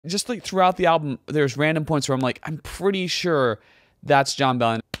just like throughout the album, there's random points where I'm like, I'm pretty sure that's Jon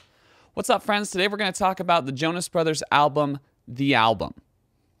Bellion. What's up, friends? Today we're going to talk about the Jonas Brothers album, The Album.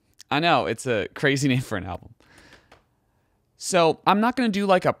 I know, it's a crazy name for an album. So I'm not going to do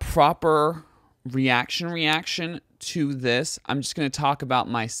like a proper reaction to this. I'm just going to talk about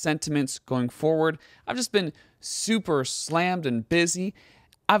my sentiments going forward. I've just been super slammed and busy.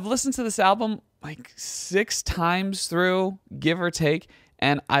 I've listened to this album like 6 times through, give or take,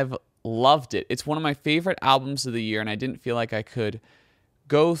 and I've loved it. It's one of my favorite albums of the year, and I didn't feel like I could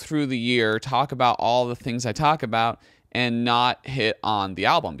go through the year, talk about all the things I talk about, and not hit on the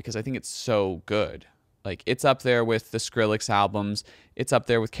album because I think it's so good. Like, it's up there with the Skrillex albums. It's up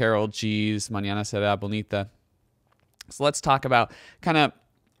there with Karol G's Mañana Será Bonita. So let's talk about kind of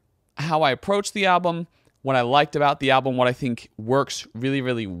how I approach the album, what I liked about the album, what I think works really,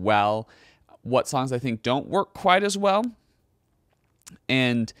 really well, what songs I think don't work quite as well,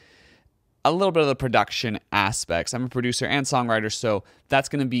 and a little bit of the production aspects. I'm a producer and songwriter, so that's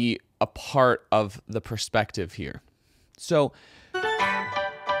going to be a part of the perspective here. So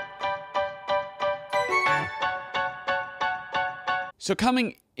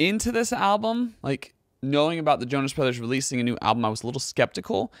coming into this album, like knowing about the Jonas Brothers releasing a new album, I was a little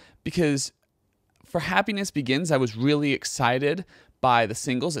skeptical because for Happiness Begins, I was really excited by the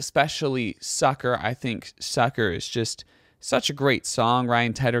singles, especially Sucker. I think Sucker is just such a great song.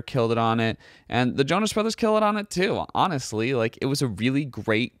 Ryan Tedder killed it on it, and the Jonas Brothers kill it on it too. Honestly, like, it was a really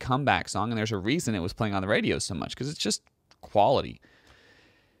great comeback song, and there's a reason it was playing on the radio so much, because it's just quality.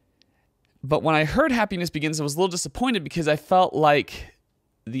 But when I heard Happiness Begins, I was a little disappointed because I felt like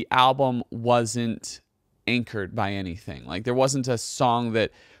the album wasn't anchored by anything. Like, there wasn't a song that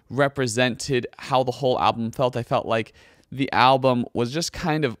represented how the whole album felt. I felt like the album was just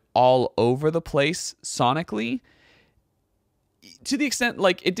kind of all over the place sonically, to the extent,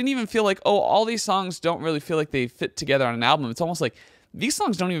 like, it didn't even feel like, oh, all these songs don't really feel like they fit together on an album. It's almost like these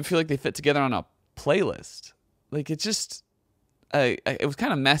songs don't even feel like they fit together on a playlist. Like, it just, it was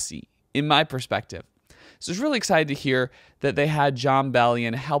kind of messy in my perspective. So I was really excited to hear that they had Jon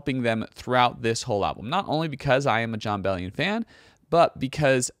Bellion helping them throughout this whole album. Not only because I am a Jon Bellion fan, but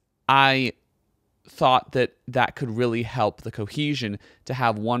because I thought that that could really help the cohesion to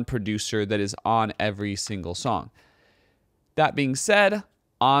have one producer that is on every single song. That being said,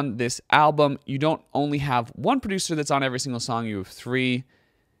 on this album, you don't only have one producer that's on every single song. You have 3,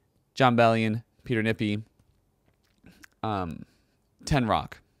 Jon Bellion, Peter Nippy, Ten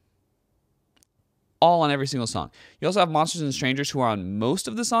Rock, all on every single song. You also have Monsters and Strangers who are on most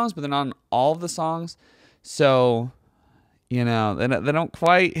of the songs, but they're not on all of the songs. So, you know, they don't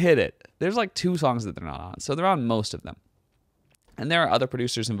quite hit it. There's like 2 songs that they're not on, so they're on most of them. And there are other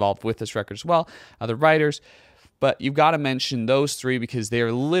producers involved with this record as well, other writers. But you've got to mention those 3 because they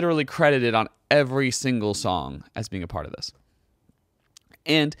are literally credited on every single song as being a part of this.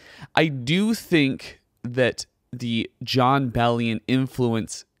 And I do think that the Jon Bellion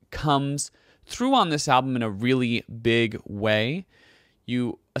influence comes through on this album in a really big way.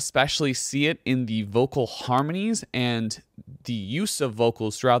 You especially see it in the vocal harmonies and the use of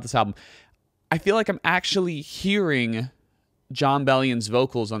vocals throughout this album. I feel like I'm actually hearing Jon Bellion's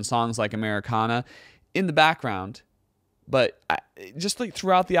vocals on songs like Americana in the background, but just like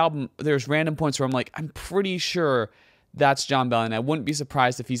throughout the album, there's random points where I'm like, I'm pretty sure that's Jon Bellion. I wouldn't be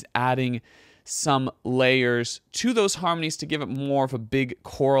surprised if he's adding some layers to those harmonies to give it more of a big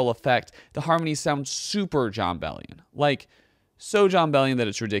choral effect. The harmonies sound super Jon Bellion, like so Jon Bellion that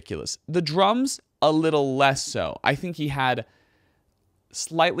it's ridiculous. The drums, a little less so. I think he had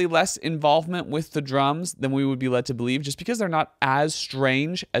slightly less involvement with the drums than we would be led to believe, just because they're not as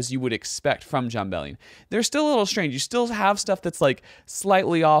strange as you would expect from Jon Bellion. They're still a little strange. You still have stuff that's like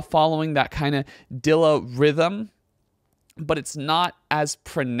slightly off, following that kind of Dilla rhythm, but it's not as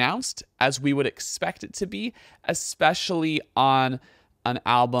pronounced as we would expect it to be, especially on an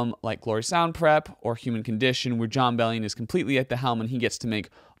album like Glory Sound Prep or Human Condition, where Jon Bellion is completely at the helm and he gets to make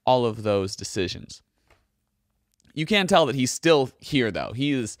all of those decisions. You can tell that he's still here, though.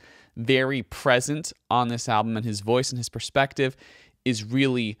 He is very present on this album, and his voice and his perspective is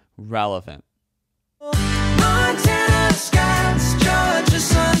really relevant. Montana skies, Georgia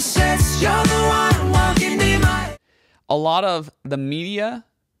sunsets, you're the one walking me my... A lot of the media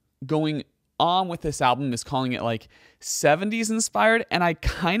going on with this album is calling it like 70s inspired, and I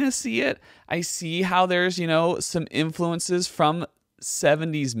kind of see it. I see how there's, you know, some influences from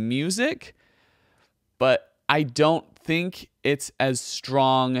 70s music, but I don't think it's as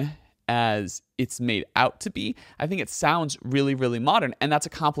strong as it's made out to be. I think it sounds really, really modern, and that's a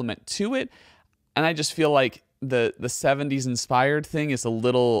compliment to it. And I just feel like the 70s inspired thing is a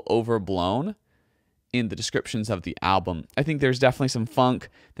little overblown in the descriptions of the album. I think there's definitely some funk.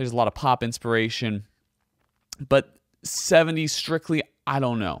 There's a lot of pop inspiration. But 70s strictly, I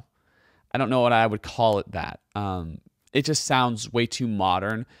don't know. I don't know what I would call it that. It just sounds way too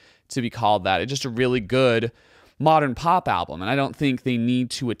modern to be called that. It's just a really good modern pop album, and I don't think they need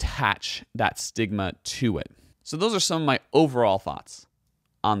to attach that stigma to it. So those are some of my overall thoughts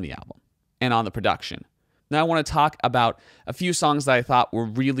on the album and on the production. Now I want to talk about a few songs that I thought were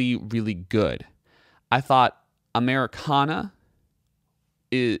really, really good. I thought Americana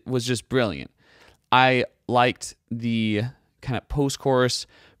was just brilliant. I liked the kind of post-chorus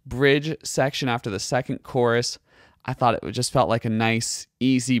bridge section after the second chorus. I thought it just felt like a nice,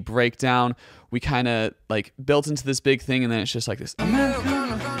 easy breakdown. We kind of like built into this big thing, and then it's just like this, and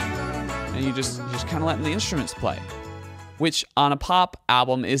you just kind of letting the instruments play, which on a pop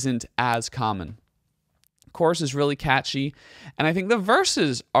album isn't as common. Chorus is really catchy, and I think the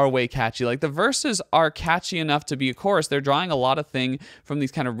verses are way catchy. Like, the verses are catchy enough to be a chorus. They're drawing a lot of thing from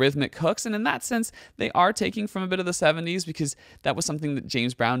these kind of rhythmic hooks, and in that sense, they are taking from a bit of the 70s, because that was something that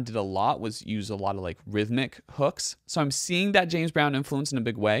James Brown did a lot, was use a lot of like rhythmic hooks. So I'm seeing that James Brown influence in a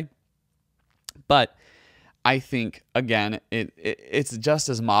big way. But I think, again, it's just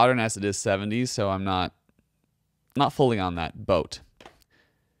as modern as it is 70s, so I'm not fully on that boat.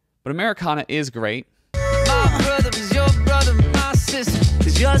 But Americana is great.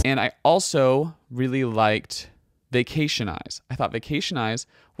 And I also really liked Vacation Eyes. I thought Vacation Eyes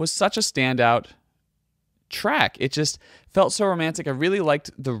was such a standout track. It just felt so romantic. I really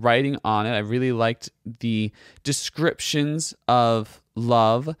liked the writing on it. I really liked the descriptions of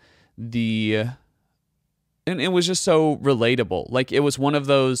love. And it was just so relatable. Like, it was one of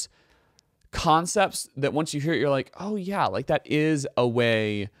those concepts that once you hear it, you're like, oh yeah, like that is a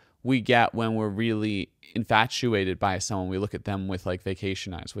way we get when we're really infatuated by someone. We look at them with like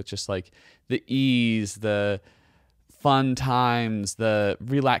Vacation Eyes, with just like the ease, the fun times, the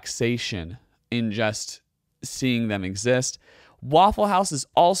relaxation in just seeing them exist. Waffle House is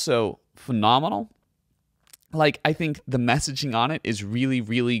also phenomenal. Like, I think the messaging on it is really,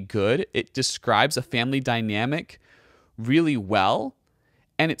 really good. It describes a family dynamic really well,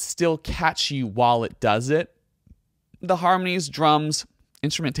 and it's still catchy while it does it. The harmonies, drums,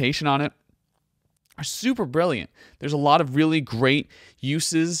 instrumentation on it are super brilliant. There's a lot of really great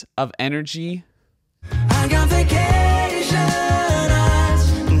uses of energy. I got vacation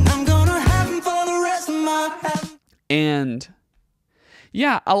eyes, and I'm gonna have them for the rest of my life. And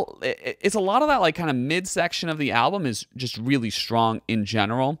yeah, it's a lot of that like kind of mid-section of the album is just really strong in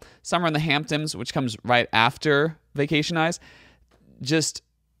general. Summer in the Hamptons, which comes right after Vacation Eyes, just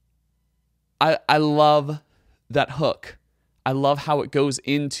I love that hook. I love how it goes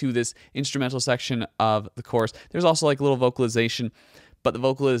into this instrumental section of the chorus. There's also like a little vocalization, but the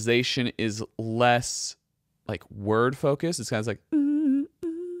vocalization is less like word focused. It's kind of like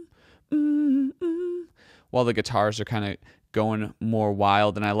while the guitars are kind of going more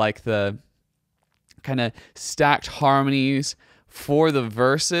wild. And I like the kind of stacked harmonies for the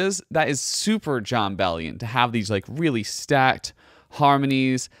verses. That is super John Bellion, to have these like really stacked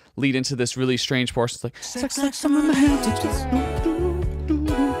harmonies lead into this really strange portion. It's like sex like summer in my hand.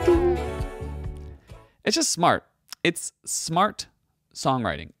 It's just smart. It's smart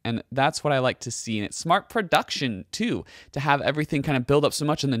songwriting, and that's what I like to see. And it's smart production too, to have everything kind of build up so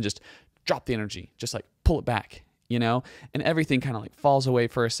much and then just drop the energy, just like pull it back, you know? And everything kind of like falls away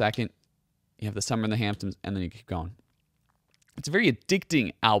for a second. You have the Summer in the Hamptons, and then you keep going. It's a very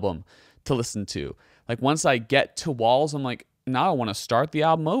addicting album to listen to. Like, once I get to Walls, I'm like, now I want to start the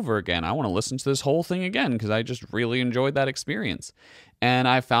album over again. I want to listen to this whole thing again because I just really enjoyed that experience. And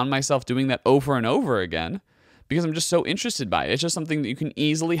I found myself doing that over and over again because I'm just so interested by it. It's just something that you can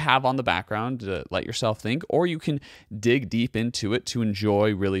easily have on the background to let yourself think, or you can dig deep into it to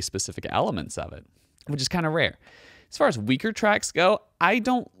enjoy really specific elements of it, which is kind of rare. As far as weaker tracks go, I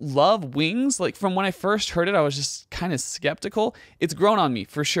don't love Wings. Like, from when I first heard it, I was just kind of skeptical. It's grown on me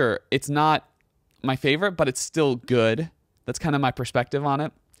for sure. It's not my favorite, but it's still good. That's kind of my perspective on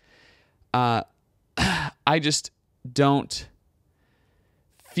it. I just don't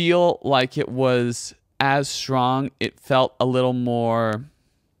feel like it was as strong. It felt a little more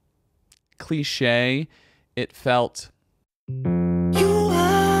cliche. It felt...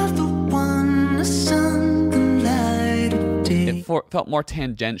 felt more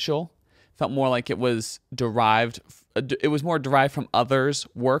tangential. Felt more like it was derived. It was more derived from others'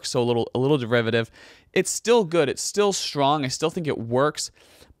 work, so a little derivative. It's still good. It's still strong. I still think it works,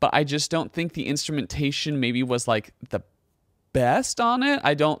 but I just don't think the instrumentation maybe was like the best on it.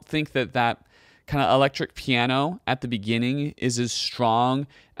 I don't think that kind of electric piano at the beginning is as strong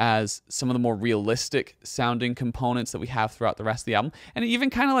as some of the more realistic sounding components that we have throughout the rest of the album. And it even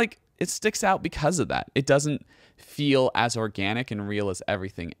kind of like, it sticks out because of that. It doesn't feel as organic and real as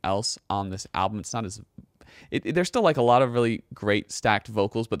everything else on this album. It's not as... there's still like a lot of really great stacked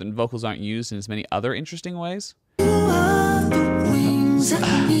vocals, but the vocals aren't used in as many other interesting ways. Yeah.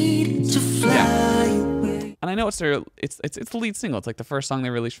 And I know it's the lead single. It's like the first song they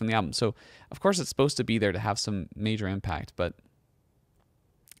released from the album. So of course it's supposed to be there to have some major impact, but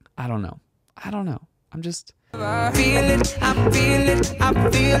I don't know. I'm just... I feel like I read through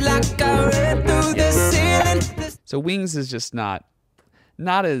the ceiling. So Wings is just not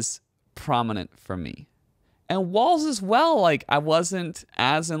as prominent for me. And Walls as well, like I wasn't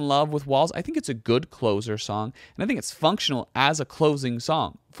as in love with Walls. I think it's a good closer song, and I think it's functional as a closing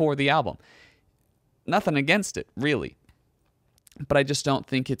song for the album. Nothing against it, really. But I just don't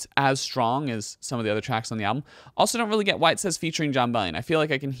think it's as strong as some of the other tracks on the album. Also don't really get why it says featuring Jon Bellion. I feel like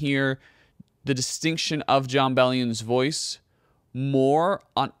I can hear the distinction of Jon Bellion's voice more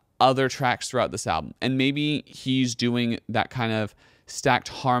on other tracks throughout this album. And maybe he's doing that kind of stacked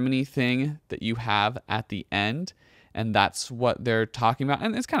harmony thing that you have at the end, and that's what they're talking about.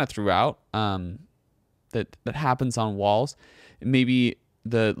 And it's kind of throughout that happens on Walls. Maybe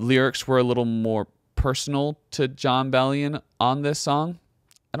the lyrics were a little more personal to Jon Bellion on this song.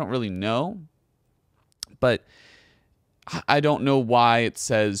 I don't really know, but I don't know why it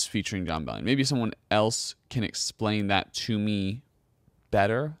says featuring Jon Bellion. Maybe someone else can explain that to me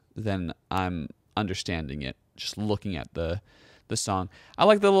better than I'm understanding it, just looking at the song. I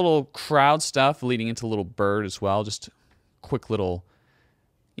like the little crowd stuff leading into Little Bird as well. Just quick little,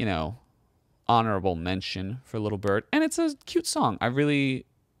 honorable mention for Little Bird. And it's a cute song. I really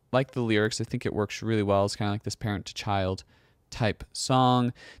like the lyrics. I think it works really well. It's kind of like this parent-to-child type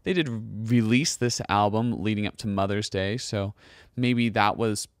song. They did release this album leading up to Mother's Day, so maybe that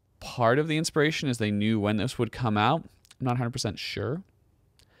was part of the inspiration, as they knew when this would come out. I'm not 100% sure,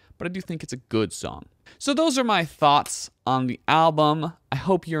 but I do think it's a good song. So those are my thoughts on the album. I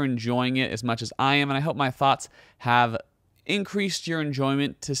hope you're enjoying it as much as I am, and I hope my thoughts have increased your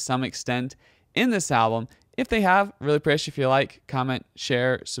enjoyment to some extent in this album. If they have, really appreciate if you like, comment,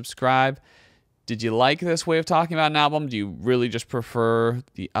 share, subscribe. Did you like this way of talking about an album? Do you really just prefer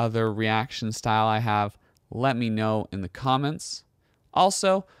the other reaction style I have? Let me know in the comments.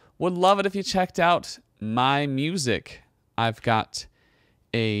 Also, would love it if you checked out my music. I've got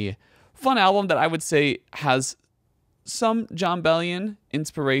a fun album that I would say has some Jon Bellion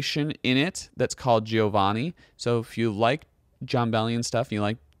inspiration in it that's called Giovanni. So if you like Jon Bellion stuff, you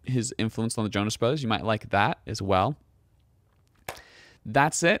like his influence on the Jonas Brothers, you might like that as well.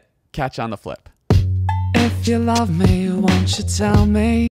 That's it. Catch you on the flip. If you love me, won't you tell me?